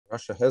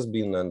Russia has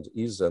been and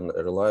is a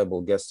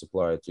reliable gas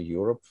supplier to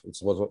Europe. It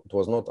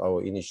was not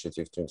our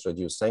initiative to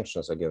introduce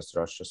sanctions against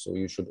Russia. So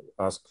you should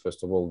ask,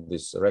 first of all,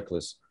 these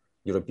reckless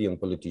European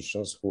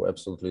politicians who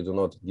absolutely do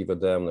not give a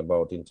damn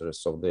about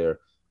interests of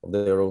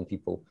their own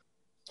people.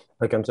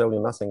 I can tell you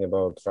nothing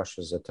about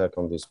Russia's attack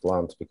on this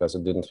plant because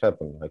it didn't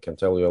happen. I can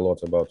tell you a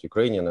lot about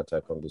Ukrainian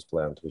attack on this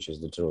plant, which is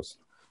the truth.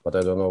 But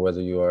I don't know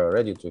whether you are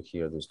ready to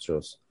hear this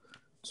truth.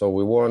 So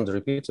we warned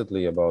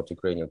repeatedly about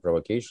Ukrainian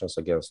provocations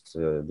against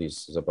this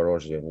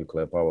Zaporozhye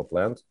nuclear power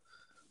plant.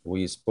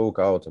 We spoke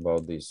out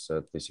about this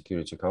at the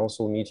Security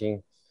Council meeting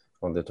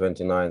on the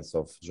 29th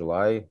of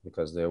July,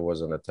 because there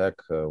was an attack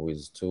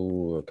with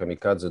 2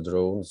 kamikaze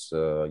drones,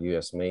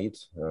 US-made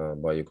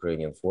by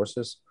Ukrainian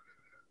forces.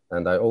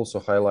 And I also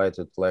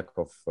highlighted lack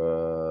of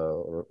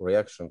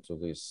reaction to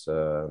this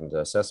and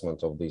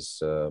assessment of this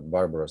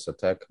barbarous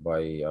attack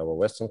by our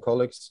Western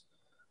colleagues,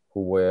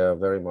 who were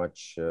very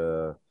much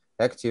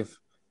active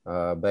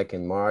back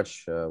in March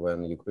when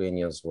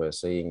Ukrainians were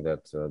saying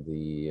that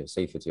the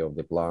safety of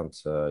the plant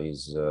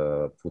is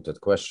put at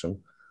question.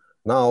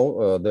 Now,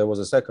 there was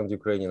a second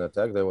Ukrainian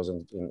attack. There was,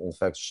 in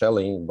fact,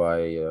 shelling by,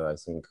 I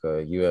think,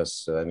 US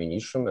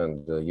ammunition and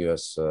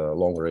US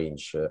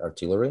long-range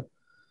artillery.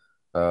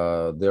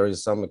 There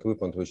is some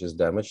equipment which is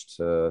damaged.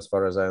 As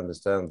far as I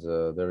understand,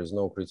 there is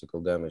no critical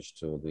damage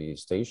to the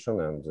station,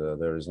 and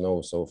there is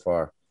no, so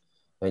far,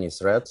 any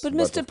threats. But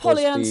Mr.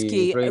 Polyanskiy,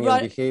 the Ukrainian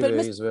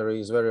behavior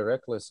is very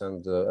reckless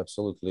and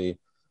absolutely,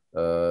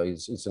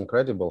 it's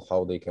incredible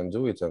how they can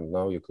do it. And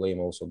now you claim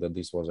also that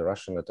this was a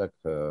Russian attack.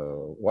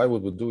 Why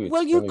would we do it?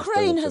 Well,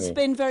 Ukraine has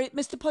been very,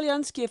 Mr.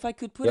 Polyanskiy, if I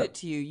could put it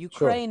to you,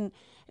 Ukraine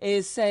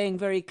is saying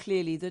very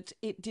clearly that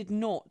it did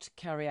not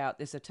carry out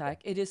this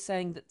attack. It is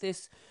saying that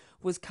this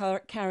was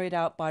carried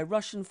out by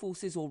Russian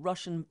forces or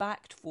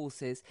Russian-backed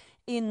forces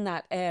in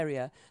that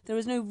area. There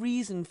is no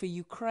reason for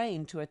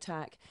Ukraine to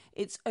attack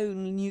its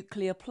own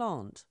nuclear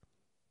plant.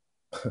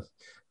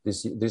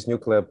 This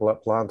nuclear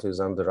plant is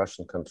under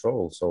Russian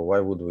control, so why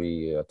would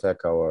we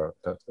attack our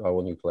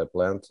nuclear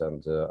plant,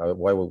 and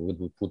why would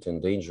we put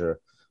in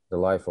danger the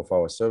life of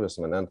our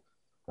servicemen? And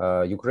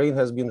Ukraine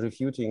has been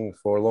refuting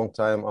for a long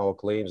time our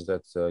claims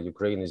that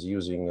Ukraine is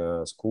using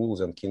schools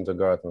and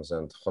kindergartens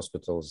and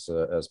hospitals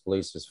as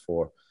places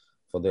for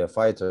their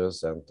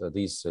fighters, and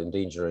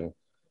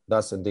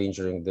thus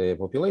endangering the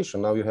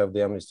population. Now you have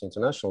the Amnesty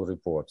International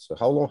report. So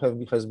how long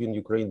has been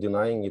Ukraine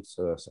denying it?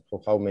 For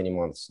how many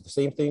months? The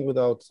same thing with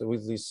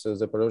this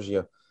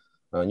Zaporozhye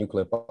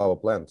nuclear power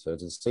plant.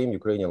 It's the same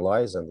Ukrainian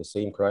lies and the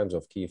same crimes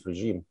of Kiev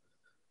regime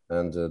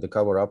and the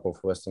cover-up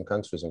of Western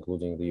countries,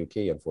 including the UK,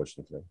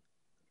 unfortunately.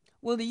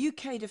 Well, the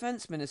UK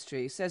Defence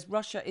Ministry says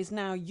Russia is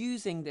now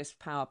using this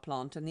power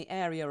plant and the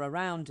area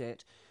around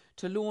it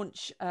to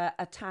launch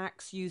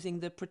attacks using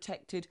the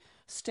protected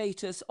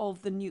status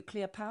of the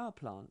nuclear power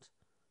plant.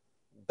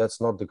 That's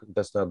not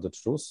the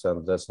truth,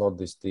 and that's not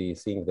the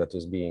thing that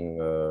is being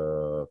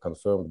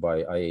confirmed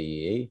by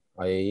IAEA.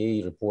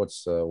 IAEA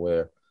reports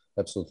were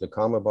absolutely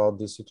calm about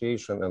this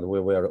situation, and we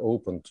were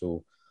open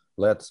to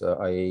let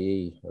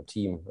IAEA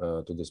team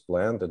to this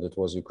plant, and it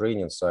was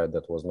Ukrainian side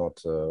that was not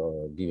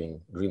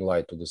giving green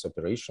light to this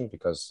operation,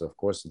 because of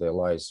course their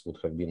lies would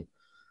have been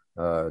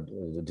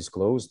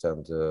disclosed,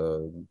 and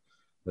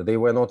they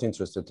were not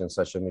interested in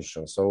such a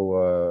mission. So,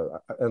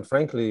 and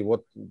frankly,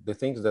 what the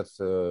things that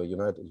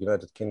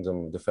United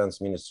Kingdom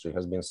Defense Ministry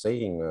has been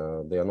saying,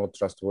 they are not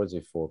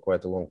trustworthy for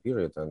quite a long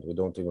period, and we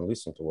don't even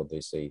listen to what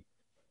they say.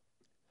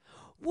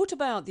 What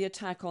about the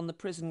attack on the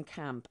prison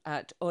camp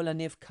at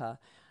Olenivka?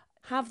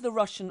 Have the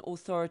Russian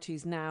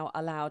authorities now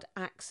allowed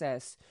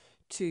access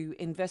to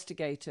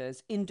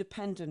investigators,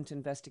 independent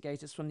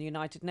investigators from the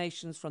United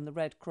Nations, from the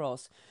Red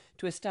Cross,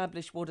 to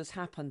establish what has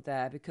happened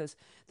there? Because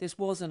this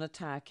was an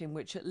attack in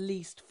which at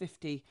least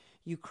 50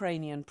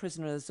 Ukrainian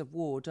prisoners of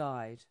war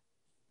died.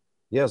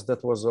 Yes,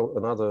 that was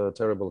another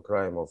terrible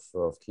crime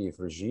of Kiev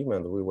regime,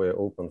 and we were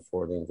open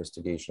for the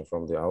investigation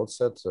from the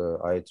outset.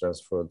 I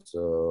transferred a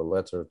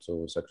letter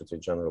to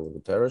Secretary General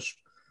Guterres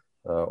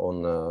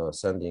on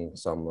sending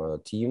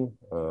some team,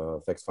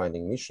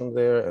 fact-finding mission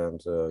there,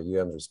 and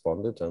UN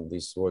responded, and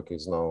this work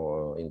is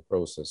now in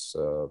process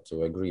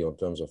to agree on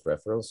terms of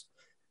reference.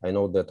 I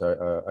know that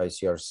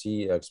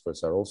ICRC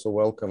experts are also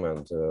welcome,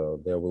 and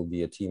there will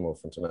be a team of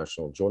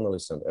international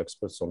journalists and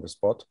experts on the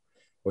spot.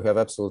 We have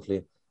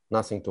absolutely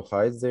nothing to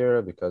hide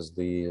there, because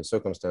the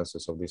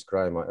circumstances of this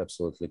crime are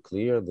absolutely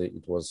clear.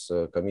 It was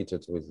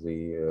committed with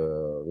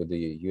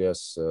the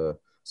US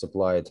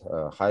supplied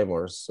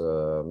HIMARS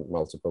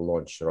multiple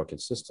launch rocket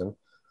system,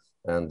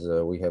 and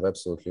we have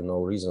absolutely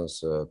no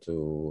reasons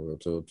to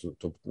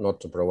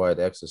not to provide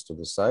access to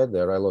the site.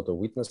 There are a lot of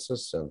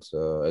witnesses, and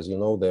as you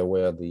know, there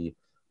were the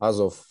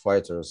Azov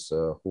fighters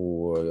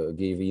who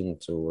gave in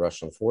to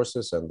Russian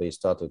forces, and they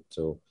started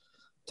to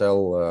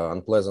tell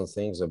unpleasant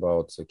things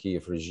about the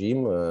Kiev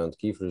regime, and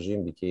Kiev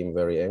regime became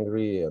very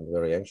angry and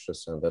very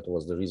anxious, and that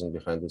was the reason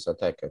behind this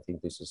attack. I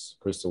think this is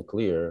crystal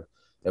clear.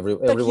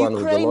 Everyone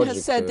Ukraine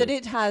has said that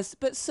it has,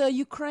 but sir,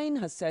 Ukraine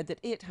has said that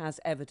it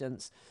has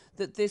evidence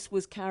that this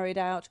was carried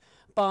out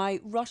by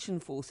Russian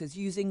forces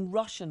using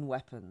Russian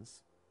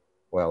weapons?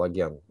 Well,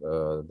 again,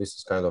 this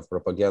is kind of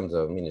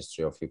propaganda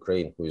ministry of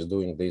Ukraine who is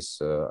doing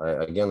this.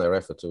 I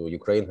refer to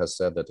Ukraine has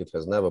said that it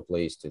has never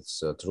placed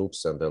its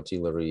troops and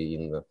artillery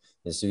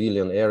in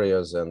civilian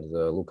areas. And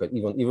look at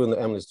even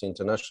Amnesty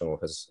International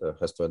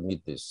has to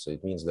admit this.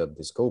 It means that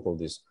the scope of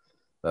this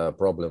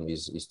problem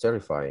is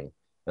terrifying.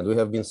 And we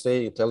have been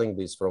telling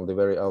this from the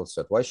very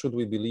outset. Why should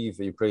we believe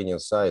the Ukrainian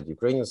side? The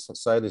Ukrainian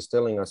side is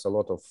telling us a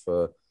lot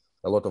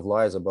of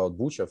lies about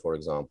Bucha, for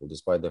example,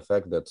 despite the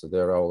fact that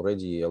there are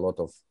already a lot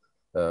of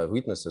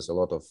witnesses, a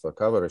lot of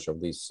coverage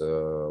of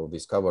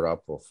this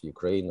cover-up of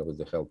Ukraine with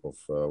the help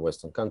of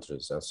Western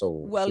countries. And so,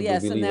 well, should we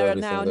yes, and believe there are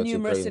everything now that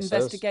numerous Ukraine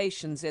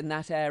investigations in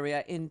that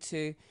area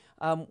into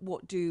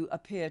what do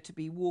appear to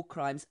be war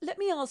crimes. Let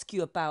me ask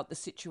you about the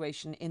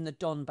situation in the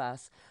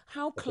Donbass.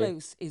 How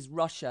close is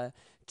Russia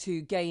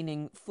to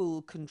gaining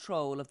full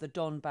control of the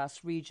Donbass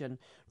region?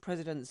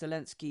 President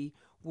Zelensky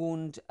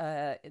warned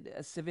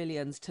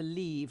civilians to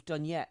leave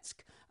Donetsk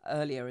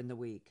earlier in the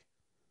week.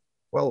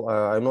 Well,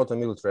 I'm not a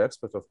military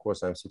expert. Of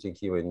course, I'm sitting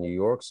here in New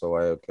York, so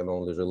I can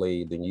only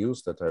relay the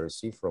news that I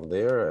receive from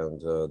there.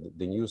 And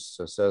the news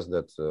says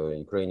that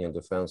Ukrainian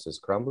defense is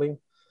crumbling.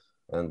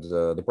 And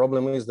the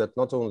problem is that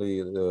not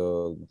only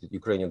the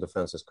Ukrainian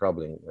defense is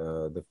crumbling,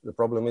 the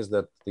problem is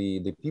that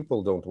the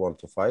people don't want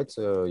to fight.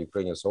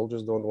 Ukrainian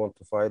soldiers don't want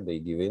to fight. They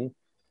give in.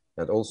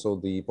 And also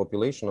the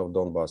population of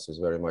Donbass is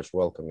very much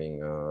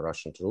welcoming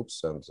Russian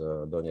troops and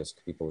Donetsk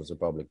People's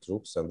Republic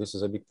troops. And this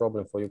is a big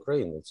problem for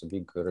Ukraine. It's a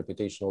big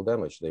reputational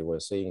damage. They were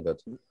saying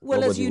that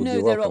well, as you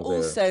know, there are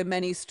also there.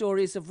 many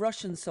stories of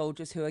Russian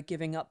soldiers who are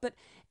giving up. But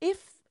if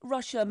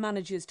Russia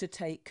manages to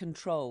take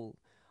control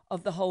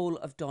of the whole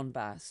of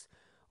Donbass,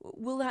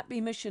 will that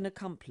be mission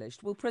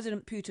accomplished? Will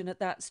President Putin at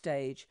that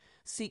stage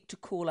seek to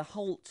call a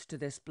halt to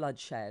this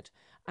bloodshed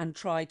and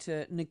try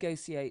to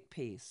negotiate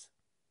peace?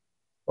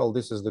 Well,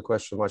 this is the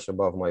question much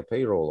above my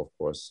payroll, of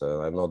course.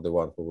 I'm not the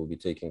one who will be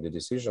taking the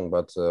decision,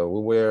 but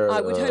we were... I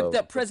would hope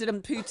that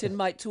President Putin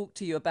might talk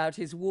to you about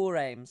his war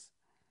aims.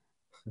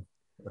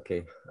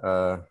 Okay,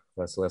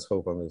 let's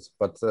hope on this.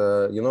 But,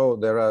 you know,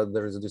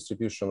 there is a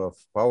distribution of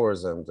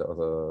powers and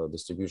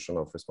distribution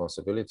of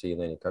responsibility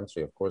in any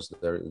country. Of course,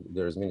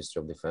 there is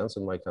Ministry of Defense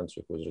in my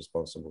country who is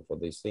responsible for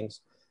these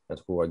things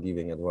and who are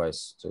giving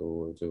advice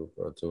to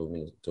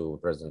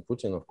President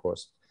Putin, of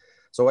course.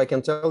 So I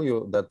can tell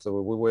you that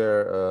we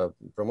were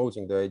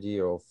promoting the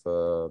idea of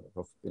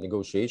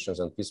negotiations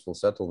and peaceful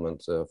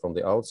settlement from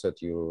the outset.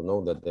 You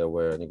know that there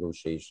were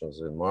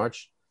negotiations in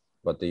March,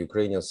 but the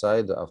Ukrainian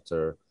side,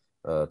 after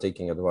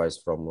taking advice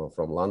from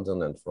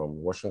London and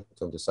from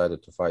Washington,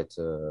 decided to fight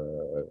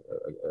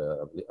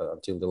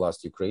until the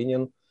last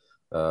Ukrainian.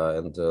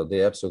 And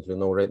they're absolutely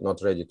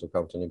not ready to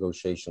come to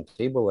negotiation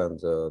table, and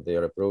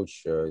their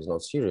approach is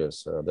not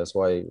serious. That's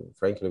why,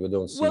 frankly, we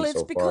don't see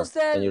so far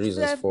any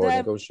reasons for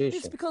negotiation.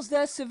 It's because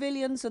their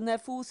civilians and their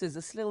forces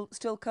are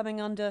still coming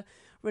under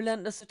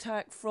relentless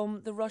attack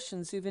from the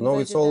Russians who've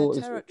invaded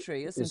their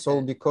territory, isn't it? It's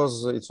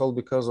all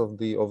because of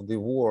the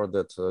war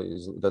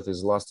that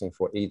is lasting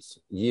for 8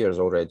 years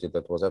already.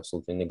 That was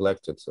absolutely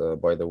neglected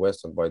by the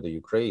West and by the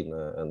Ukraine,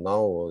 and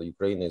now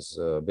Ukraine is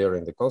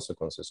bearing the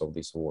consequences of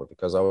this war,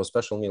 because our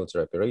special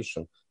military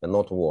operation, and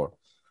not war,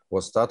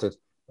 was started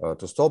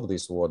to stop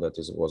this war that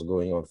was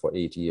going on for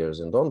 8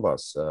 years in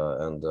Donbass.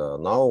 And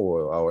now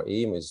our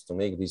aim is to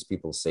make these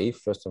people safe,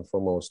 first and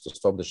foremost, to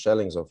stop the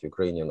shellings of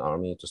Ukrainian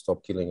army, to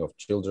stop killing of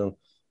children,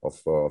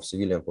 of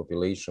civilian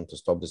population, to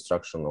stop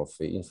destruction of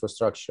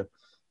infrastructure.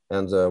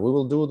 And we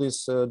will do this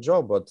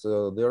job, but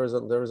there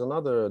is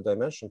another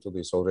dimension to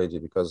this already,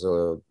 because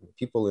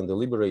people in the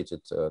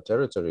liberated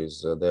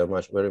territories, they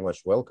are very much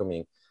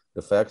welcoming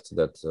the fact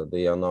that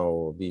they are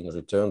now being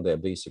returned their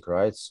basic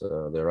rights,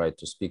 their right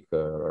to speak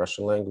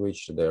Russian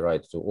language, their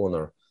right to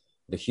honor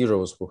the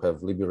heroes who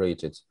have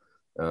liberated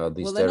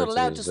these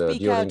territories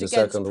during the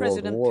Second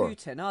World War.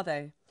 Putin, are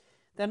they?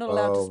 They're not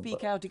allowed to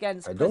speak out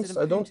against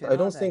President Putin. I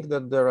don't think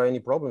that there are any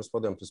problems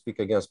for them to speak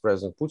against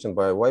President Putin.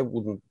 But why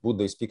would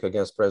they speak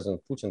against President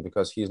Putin?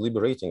 Because he is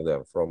liberating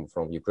them from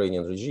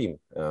Ukrainian regime,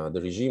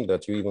 the regime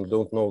that you even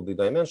don't know the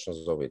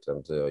dimensions of it,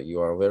 and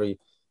you are very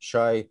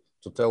shy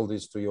to tell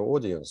this to your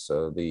audience,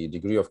 the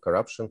degree of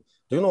corruption.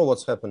 Do you know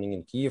what's happening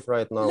in Kiev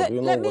right now? Do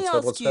you know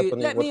what's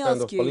happening? What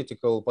kind of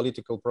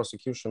political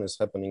prosecution is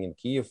happening in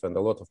Kiev? And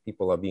a lot of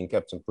people are being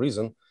kept in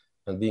prison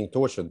and being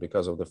tortured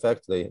because of the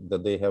fact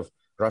that they have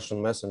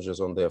Russian messengers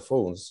on their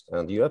phones.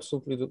 And you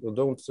absolutely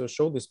don't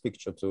show this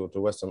picture to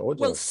Western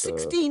audience. Well,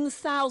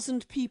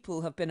 16,000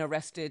 people have been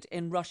arrested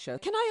in Russia.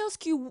 Can I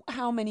ask you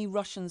how many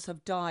Russians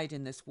have died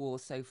in this war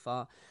so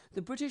far?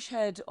 The British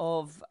head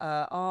of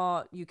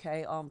our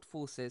UK armed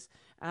forces,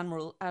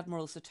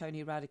 Admiral Sir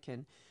Tony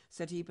Radakin,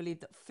 said he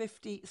believed that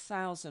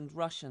 50,000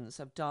 Russians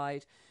have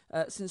died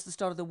since the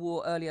start of the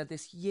war earlier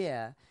this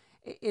year.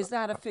 Is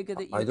that a figure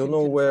that you I don't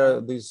know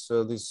where this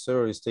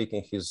sir is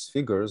taking his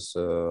figures.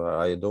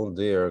 I don't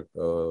dare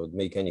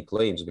make any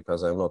claims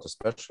because I'm not a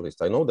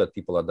specialist. I know that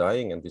people are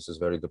dying and this is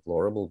very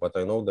deplorable, but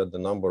I know that the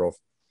number of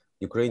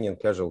Ukrainian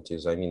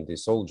casualties, I mean the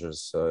soldiers,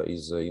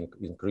 is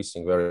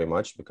increasing very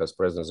much because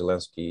President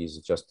Zelensky is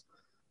just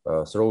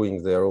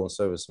throwing their own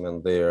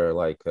servicemen there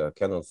like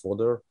cannon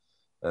fodder.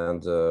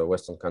 And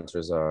Western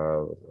countries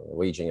are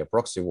waging a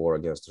proxy war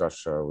against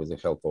Russia with the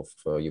help of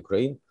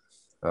Ukraine.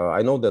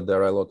 I know that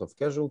there are a lot of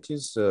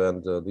casualties,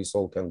 and this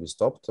all can be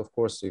stopped, of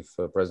course, if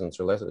President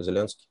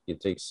Zelensky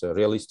takes a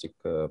realistic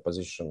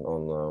position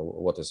on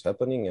what is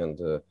happening and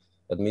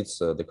admits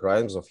the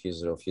crimes of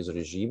his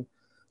regime.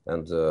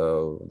 And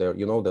there,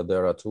 you know that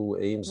there are two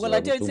aims. Well, I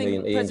don't two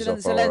main think aims President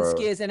of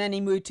Zelensky our. is in any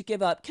mood to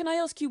give up. Can I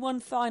ask you one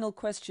final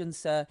question,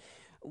 sir?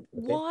 Okay.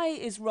 Why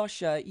is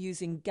Russia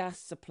using gas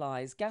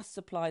supplies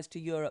to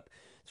Europe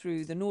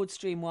through the Nord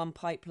Stream 1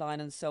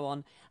 pipeline and so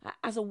on,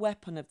 as a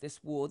weapon of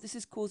this war? This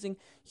is causing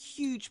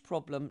huge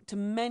problem to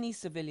many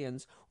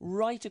civilians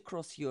right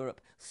across Europe,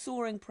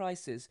 soaring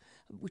prices,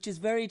 which is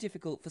very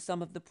difficult for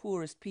some of the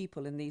poorest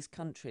people in these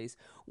countries.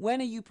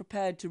 When are you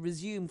prepared to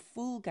resume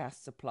full gas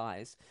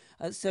supplies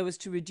so as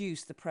to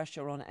reduce the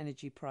pressure on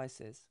energy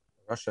prices?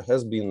 Russia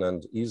has been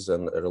and is a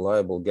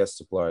reliable gas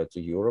supplier to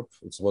Europe.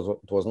 It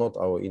was not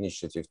our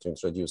initiative to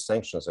introduce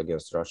sanctions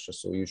against Russia.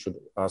 So you should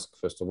ask,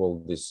 first of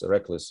all, these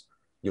reckless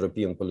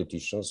European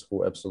politicians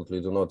who absolutely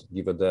do not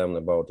give a damn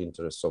about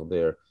interests of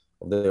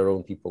their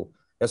own people.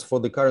 As for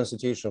the current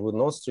situation with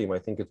Nord Stream, I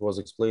think it was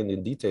explained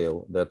in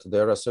detail that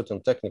there are certain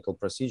technical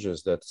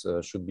procedures that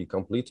should be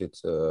completed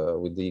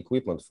with the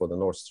equipment for the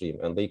Nord Stream,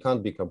 and they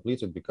can't be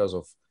completed because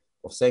of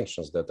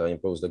sanctions that are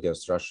imposed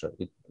against Russia.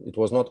 It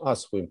was not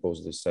us who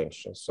imposed these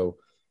sanctions. So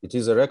it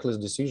is a reckless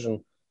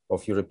decision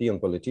of European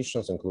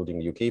politicians,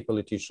 including UK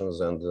politicians,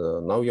 and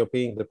now you're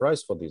paying the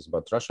price for this.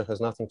 But Russia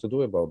has nothing to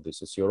do about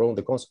this. It's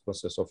the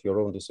consequences of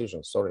your own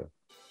decisions. Sorry.